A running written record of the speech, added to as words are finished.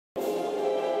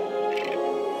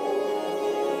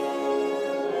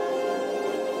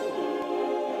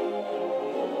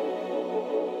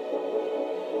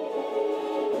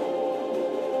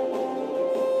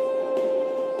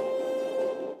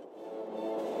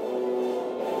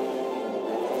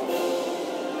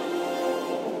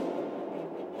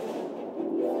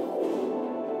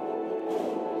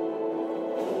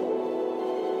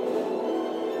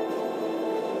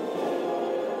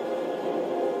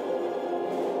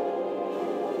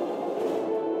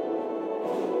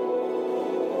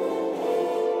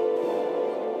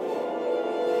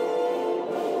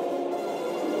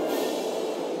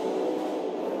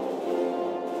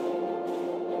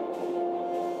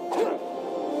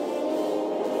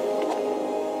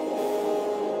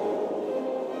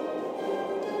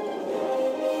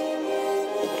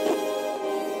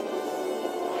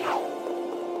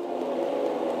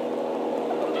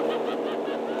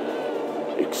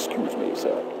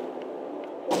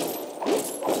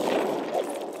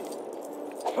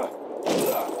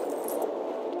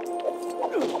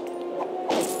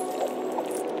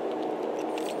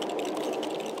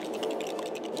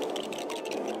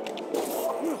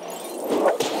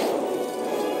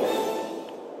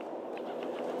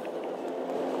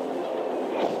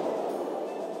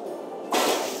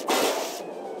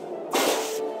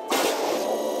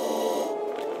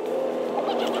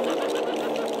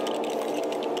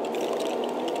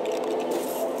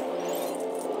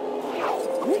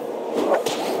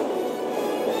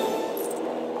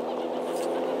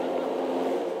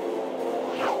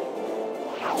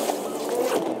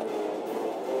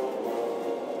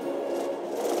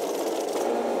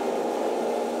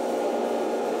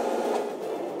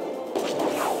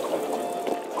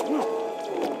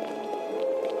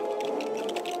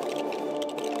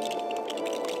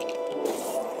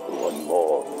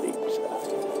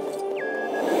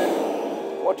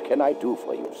What can I do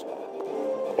for you, sir?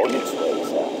 On its way,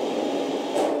 sir.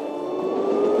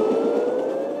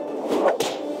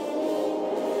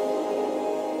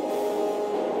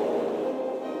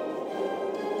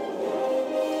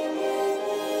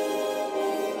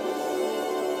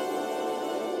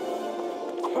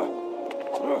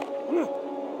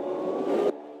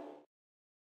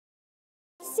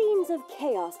 Scenes of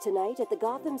chaos tonight at the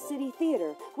Gotham City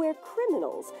Theater, where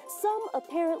criminals, some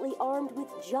apparently armed with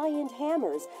giant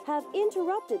hammers, have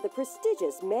interrupted the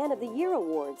prestigious Man of the Year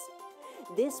Awards.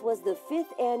 This was the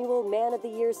 5th annual Man of the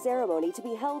Year ceremony to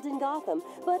be held in Gotham,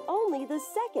 but only the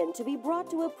 2nd to be brought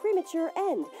to a premature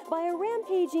end by a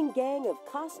rampaging gang of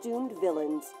costumed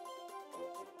villains.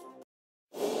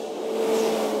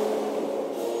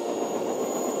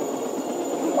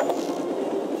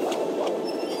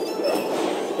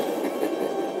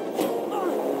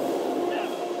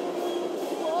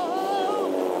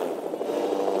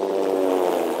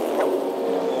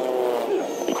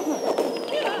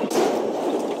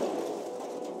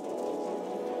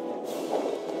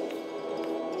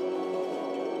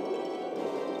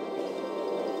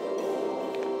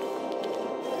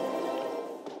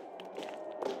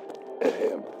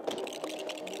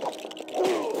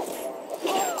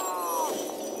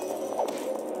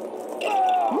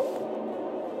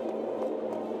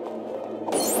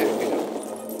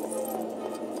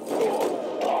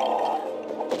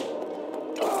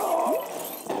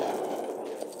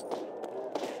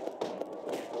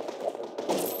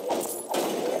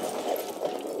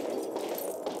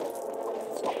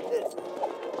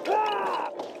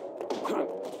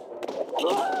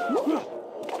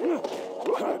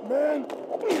 Man!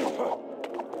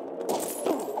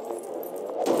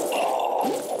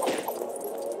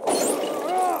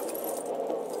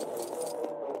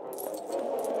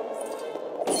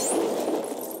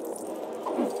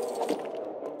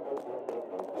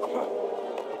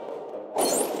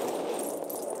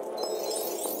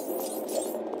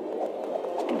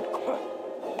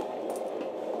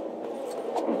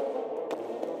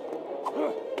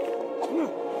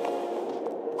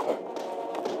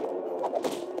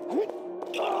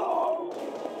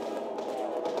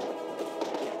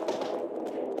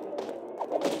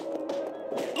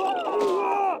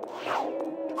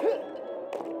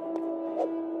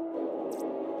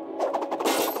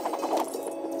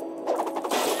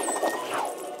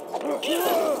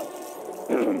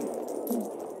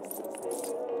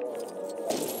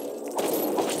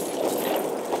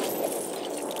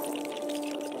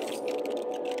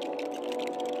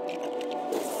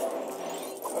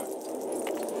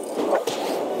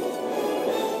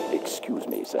 Excuse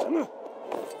me, sir.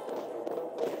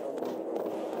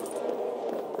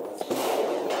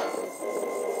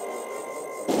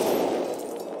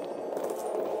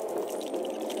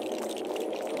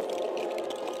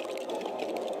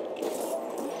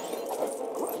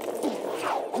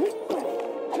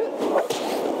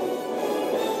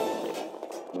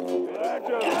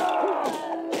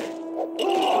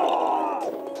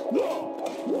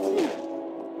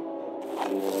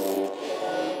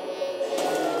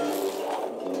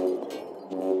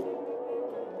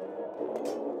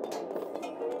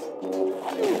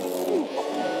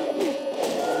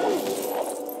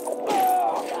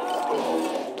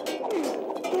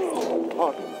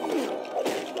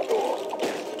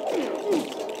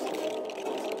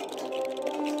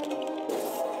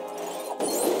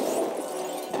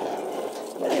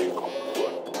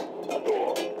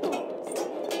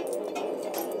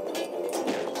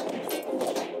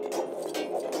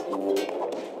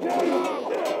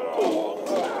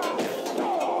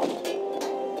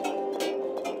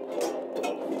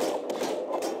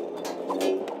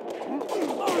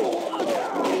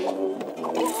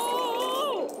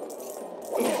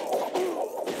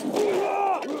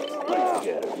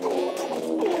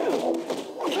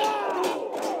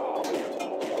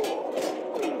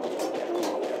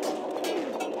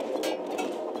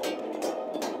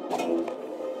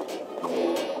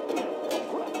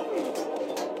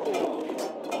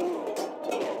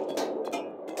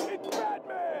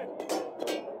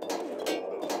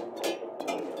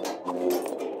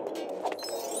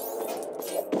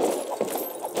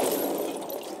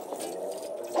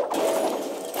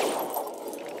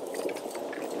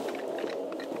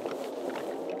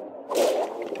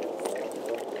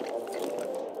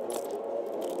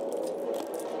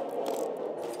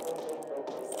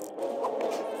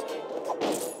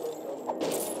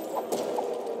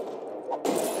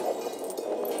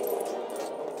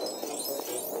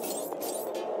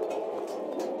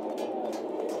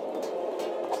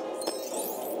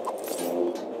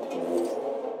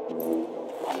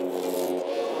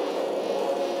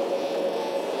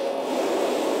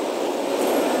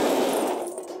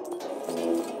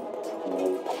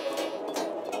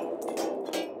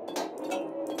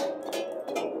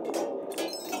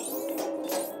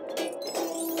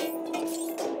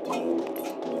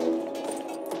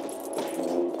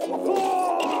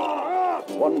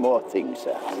 one more thing,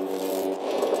 sir.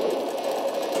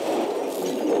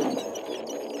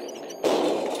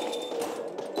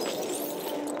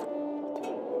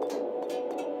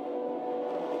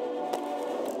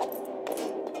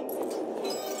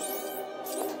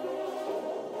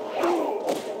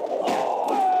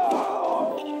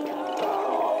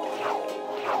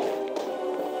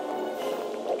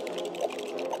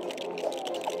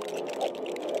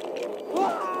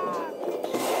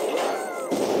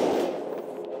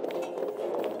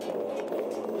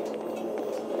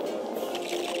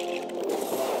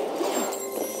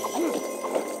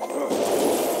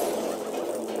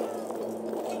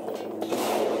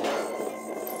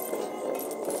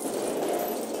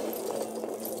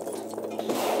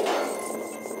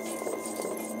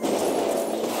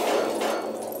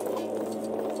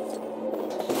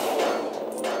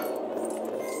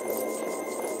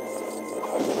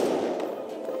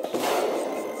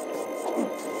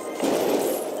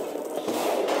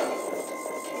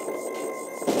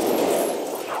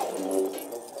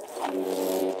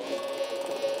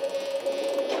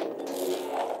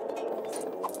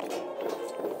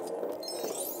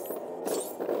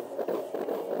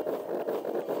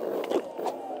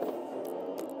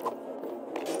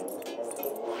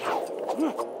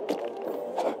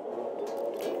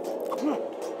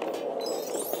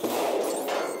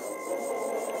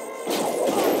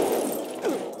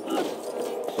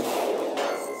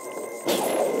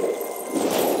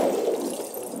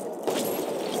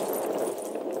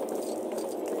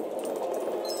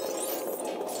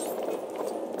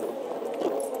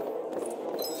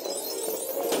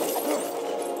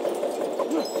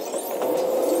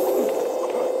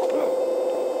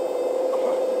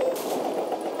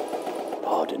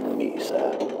 Pardon me,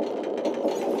 sir.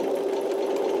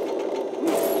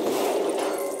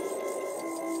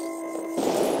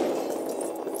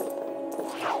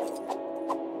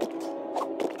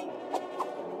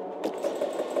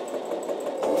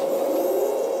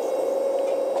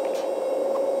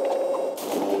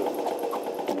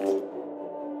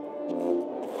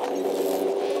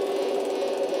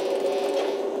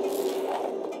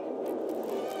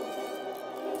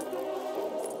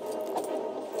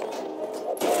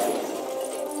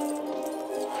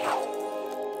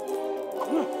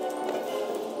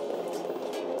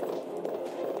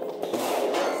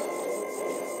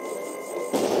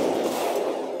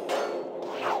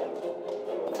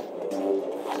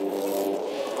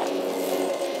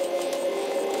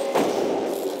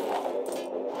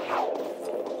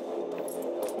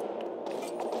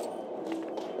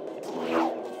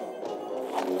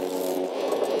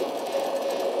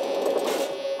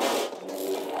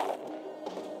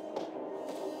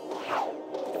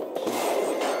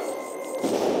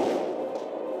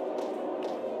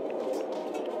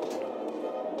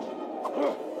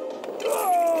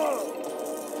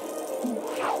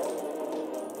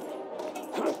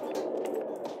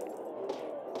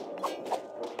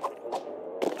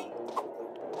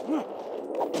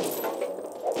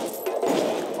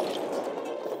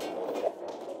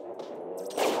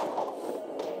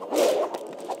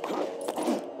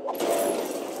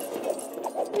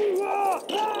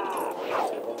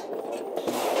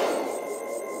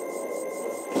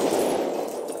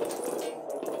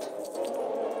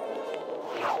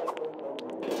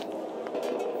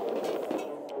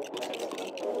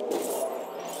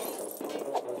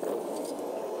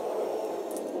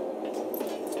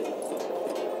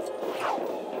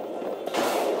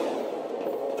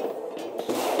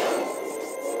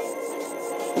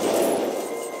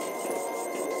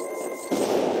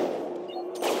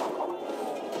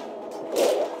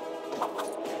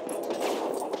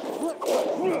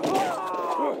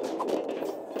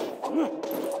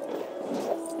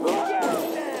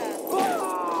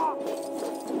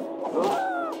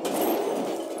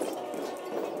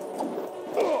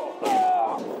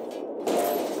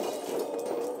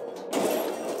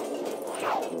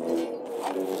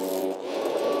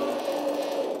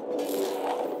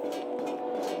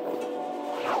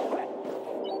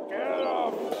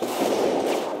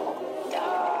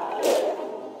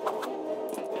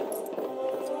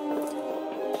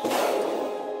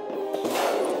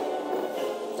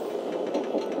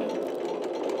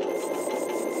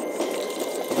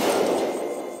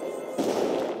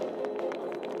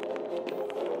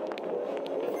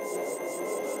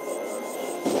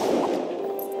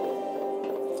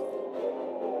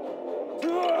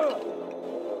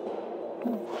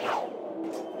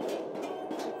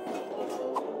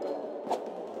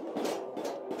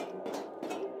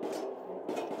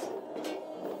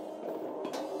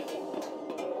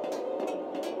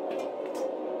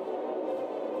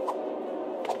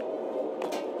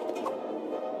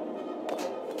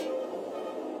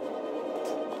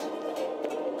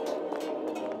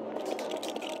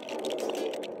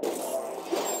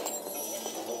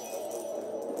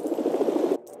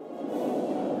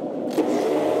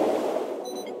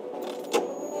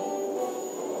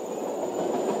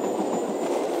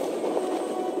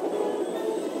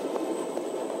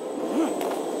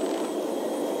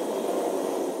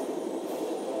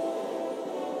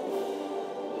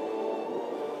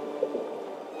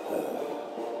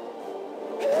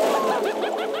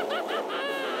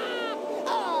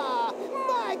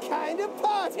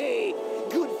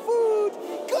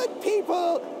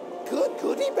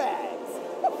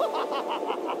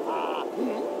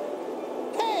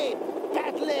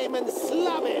 Simon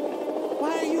Slubbin!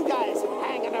 Why are you guys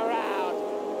hanging around?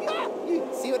 Ha! You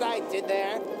see what I did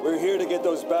there? We're here to get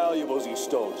those valuables you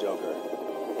stole, Joker.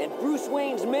 And Bruce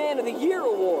Wayne's Man of the Year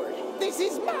award. This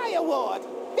is my award!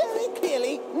 Very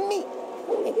clearly, me!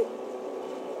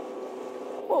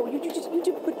 Whoa, you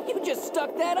just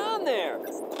stuck that on there.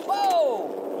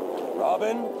 Whoa!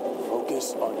 Robin,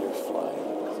 focus on your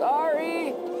flying.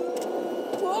 Sorry.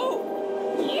 Whoa!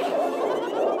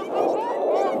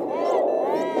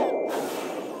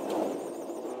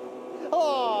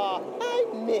 Oh, I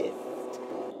missed.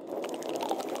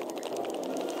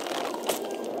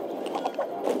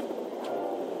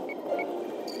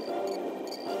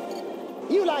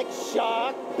 You like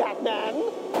shark, Batman?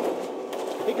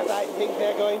 Because I think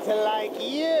they're going to like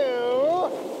you.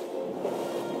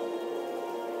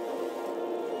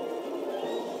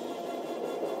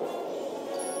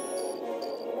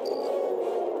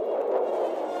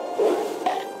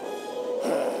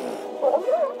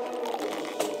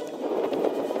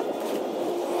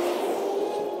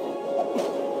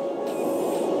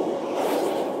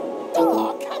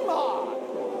 Oh, come on!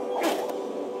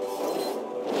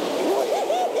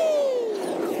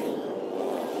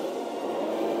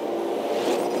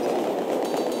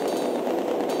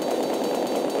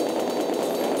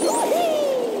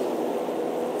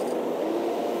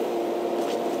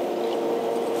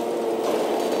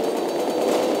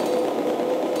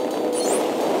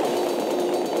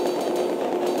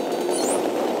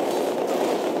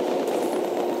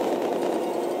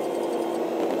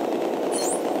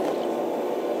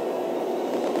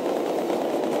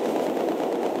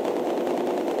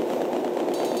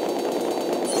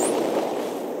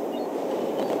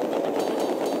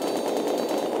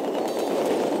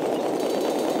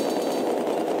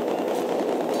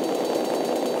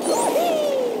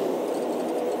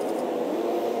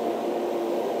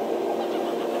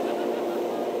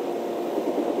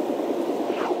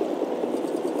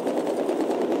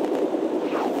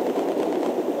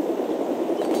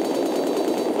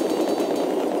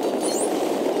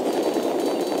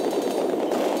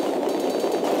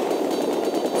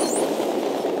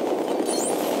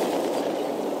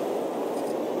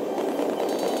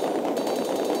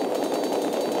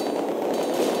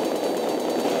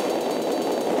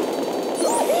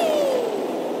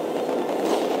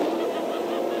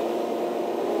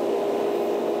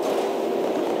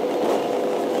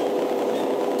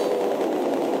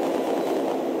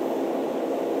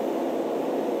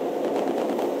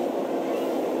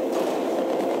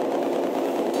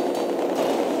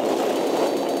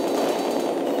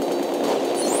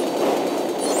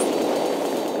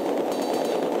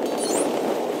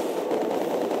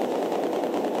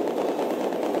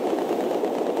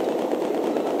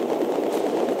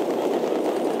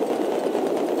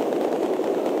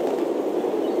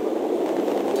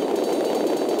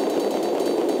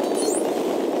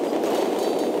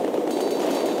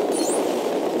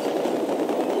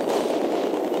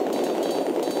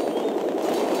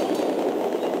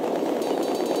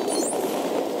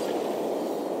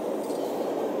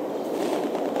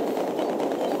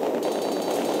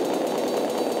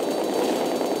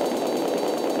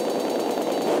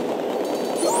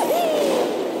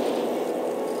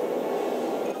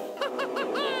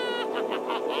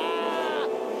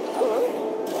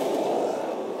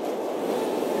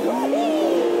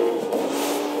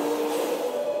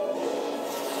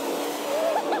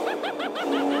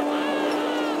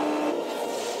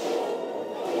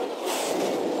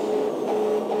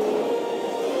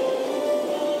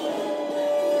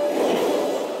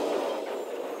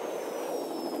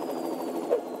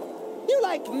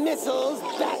 Like missiles,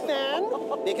 Batman?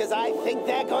 Because I think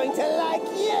they're going to like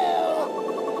you!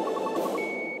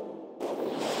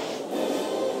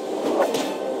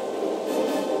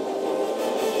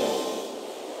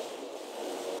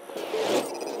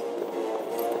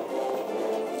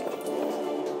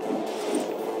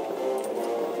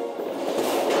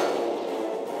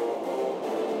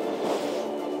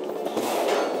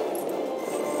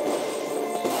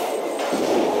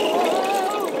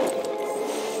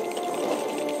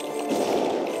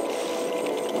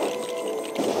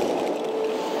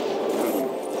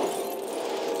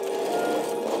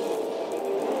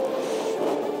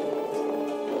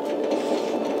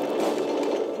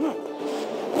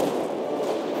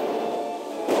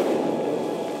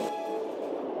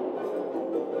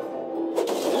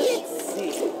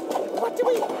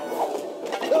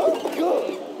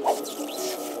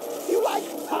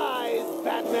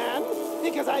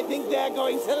 Because I think they're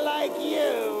going to like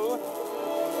you.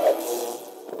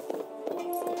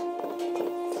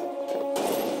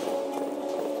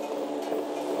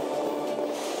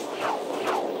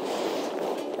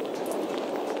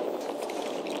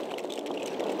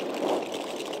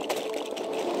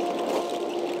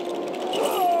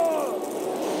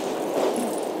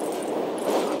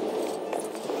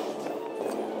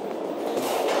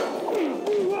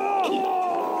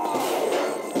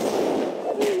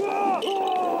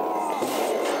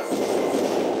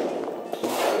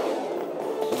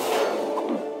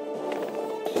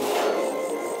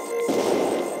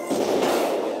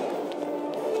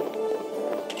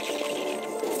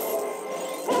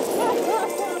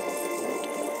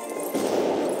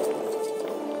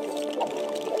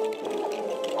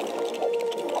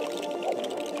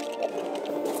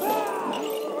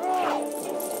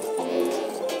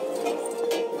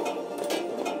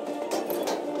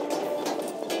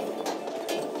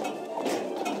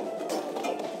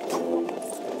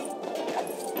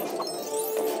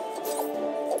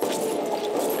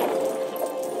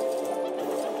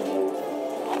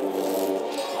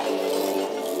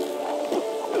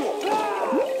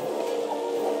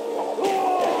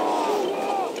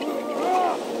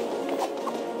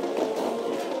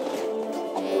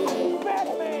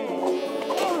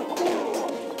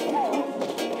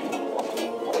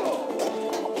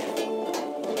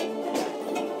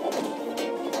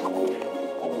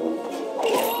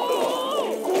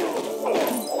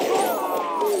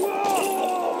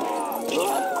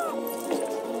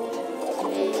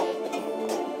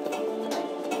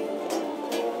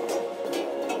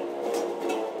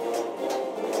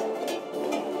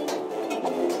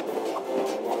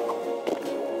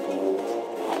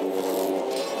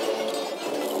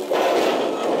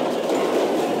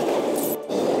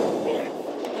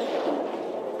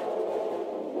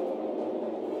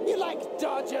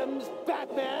 costumes,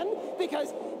 Batman,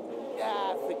 because...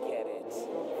 forget it.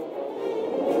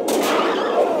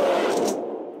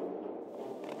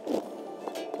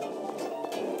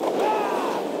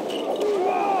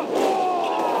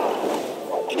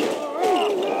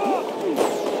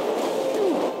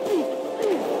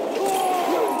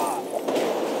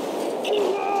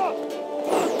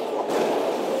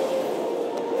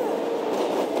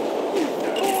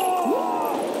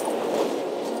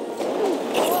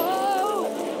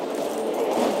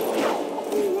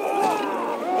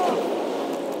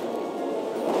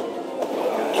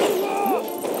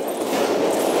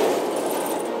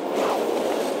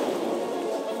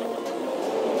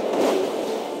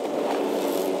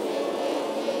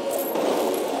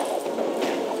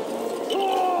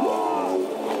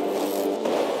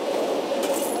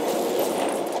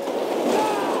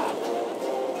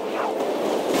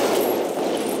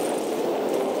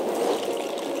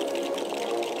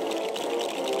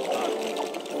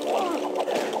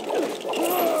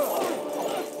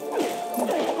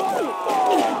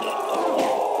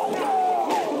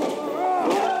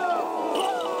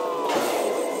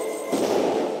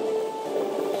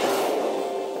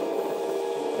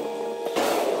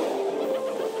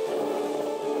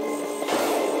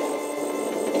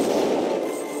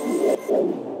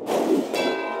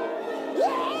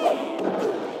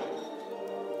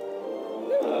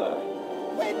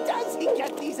 Where does he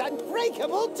get these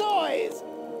unbreakable toys?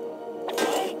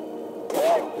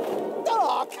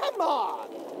 Oh, come on!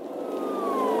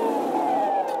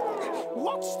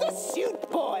 Watch the suit,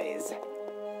 boys!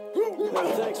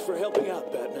 Thanks for helping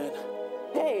out, Batman.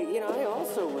 Hey, you know, I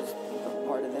also was a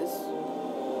part of this.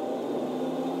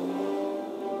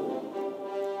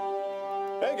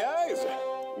 Hey guys,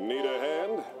 need a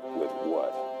hand? With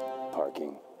what?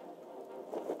 Parking?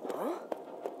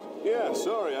 Yeah,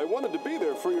 sorry, I wanted to be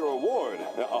there for your award.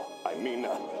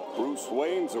 Bruce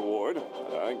Wayne's award.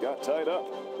 I got tied up.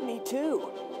 Me too.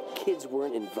 Kids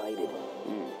weren't invited.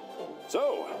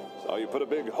 So, saw you put a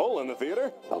big hole in the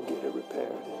theater? I'll get it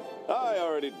repaired. I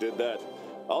already did that.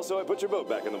 Also, I put your boat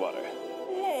back in the water.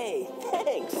 Hey,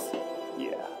 thanks.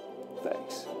 Yeah,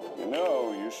 thanks. You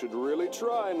know, you should really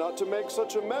try not to make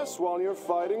such a mess while you're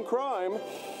fighting crime.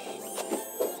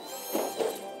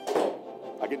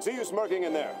 I can see you smirking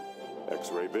in there.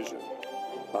 X-ray vision.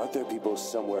 Aren't there people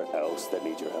somewhere else that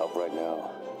need your help right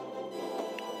now?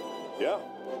 Yeah,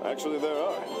 actually there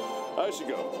are. I should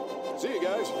go. See you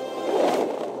guys.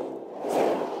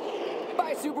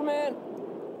 Bye, Superman.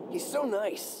 He's so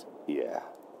nice. Yeah,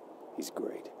 he's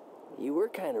great. You were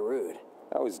kind of rude.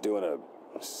 I was doing a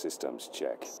systems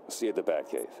check. See you at the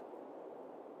Batcave.